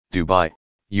Dubai,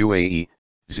 UAE,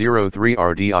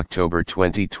 03rd October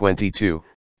 2022,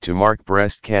 to mark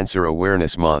Breast Cancer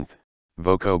Awareness Month,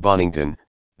 Voco Bonington,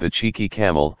 The Cheeky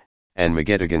Camel, and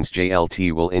McGettigan's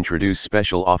JLT will introduce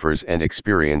special offers and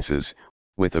experiences,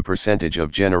 with a percentage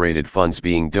of generated funds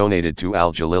being donated to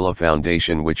Al Jalila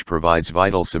Foundation, which provides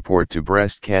vital support to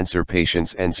breast cancer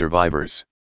patients and survivors.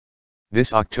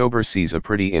 This October sees a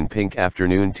pretty in pink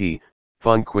afternoon tea,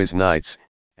 fun quiz nights,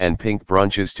 and pink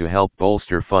brunches to help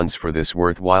bolster funds for this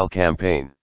worthwhile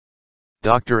campaign.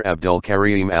 Dr. Abdul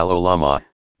Karim Al Olama,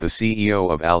 the CEO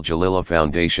of Al Jalila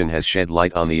Foundation, has shed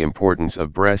light on the importance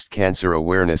of breast cancer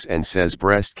awareness and says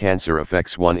breast cancer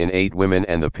affects 1 in 8 women,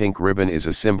 and the pink ribbon is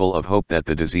a symbol of hope that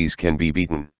the disease can be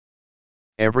beaten.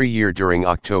 Every year during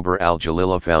October, Al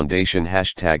Jalila Foundation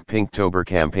 #Pinktober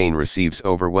campaign receives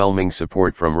overwhelming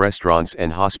support from restaurants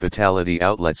and hospitality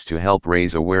outlets to help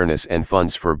raise awareness and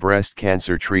funds for breast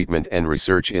cancer treatment and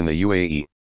research in the UAE.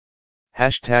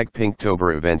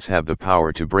 #Pinktober events have the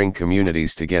power to bring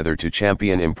communities together to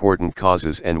champion important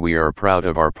causes, and we are proud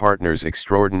of our partners'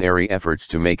 extraordinary efforts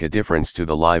to make a difference to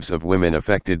the lives of women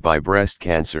affected by breast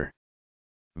cancer.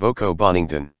 Voco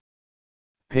Bonington.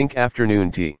 Pink afternoon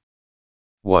tea.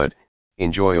 What?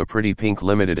 Enjoy a pretty pink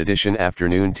limited edition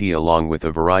afternoon tea along with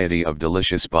a variety of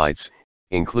delicious bites,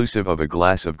 inclusive of a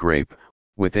glass of grape,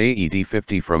 with AED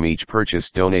 50 from each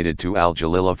purchase donated to Al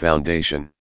Jalila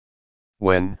Foundation.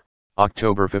 When?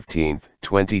 October 15,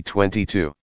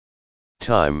 2022.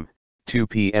 Time, 2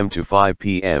 p.m. to 5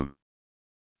 p.m.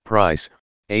 Price,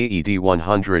 AED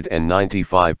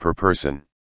 195 per person.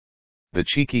 The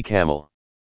Cheeky Camel.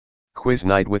 Quiz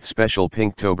night with special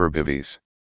Pinktober bivvies.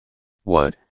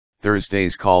 What?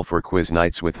 Thursdays call for quiz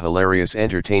nights with hilarious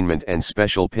entertainment and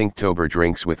special Pinktober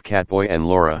drinks with Catboy and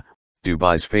Laura,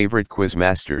 Dubai's favorite quiz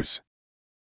masters.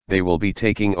 They will be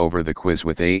taking over the quiz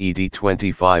with AED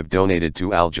 25 donated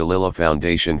to Al Jalila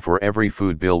Foundation for every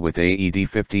food bill with AED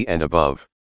 50 and above.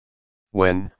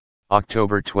 When?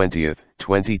 October 20,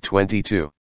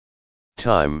 2022.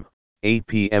 Time, 8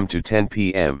 p.m. to 10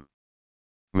 p.m.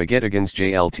 McGettigan's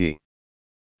JLT.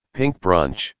 Pink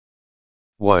Brunch.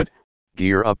 What?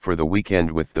 Gear up for the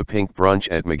weekend with the Pink Brunch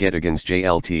at McGettigan's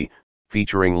JLT,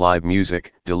 featuring live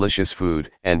music, delicious food,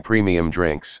 and premium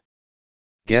drinks.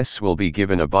 Guests will be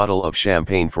given a bottle of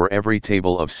champagne for every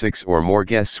table of 6 or more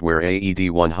guests, where AED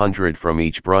 100 from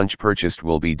each brunch purchased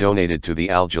will be donated to the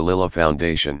Al Jalila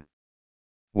Foundation.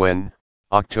 When?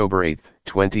 October 8,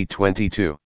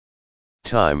 2022.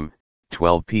 Time,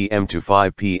 12 p.m. to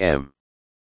 5 p.m.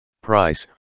 Price,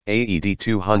 AED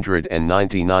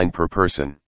 299 per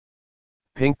person.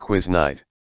 Pink Quiz Night.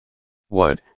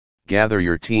 What? Gather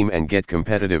your team and get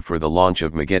competitive for the launch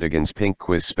of McGettigan's Pink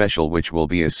Quiz Special, which will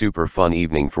be a super fun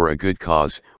evening for a good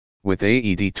cause, with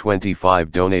AED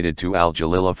 25 donated to Al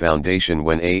Jalila Foundation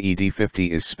when AED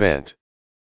 50 is spent.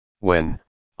 When?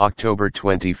 October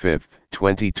 25,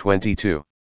 2022.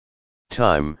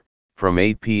 Time, from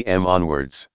 8 p.m.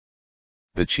 onwards.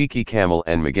 The Cheeky Camel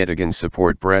and McGettigan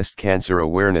support Breast Cancer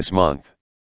Awareness Month.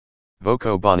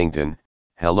 Voco Bonington,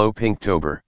 hello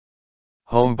Pinktober.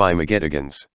 Home by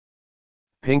McGettigan's.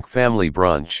 Pink Family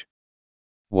Brunch.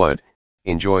 What?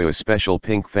 Enjoy a special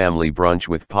Pink Family Brunch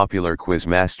with popular quiz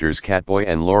masters Catboy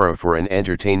and Laura for an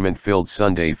entertainment-filled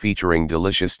Sunday featuring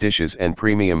delicious dishes and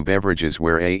premium beverages,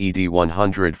 where AED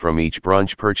 100 from each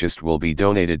brunch purchased will be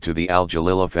donated to the Al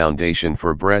Jalila Foundation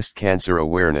for breast cancer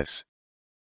awareness.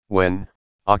 When?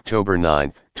 October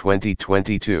 9,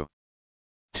 2022.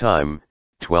 Time,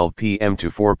 12 p.m. to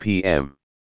 4 p.m.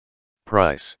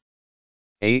 Price.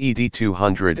 AED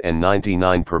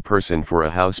 299 per person for a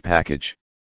house package.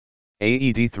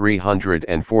 AED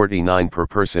 349 per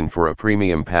person for a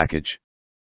premium package.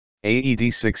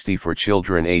 AED 60 for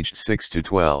children aged 6 to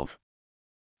 12.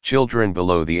 Children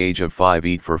below the age of 5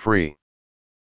 eat for free.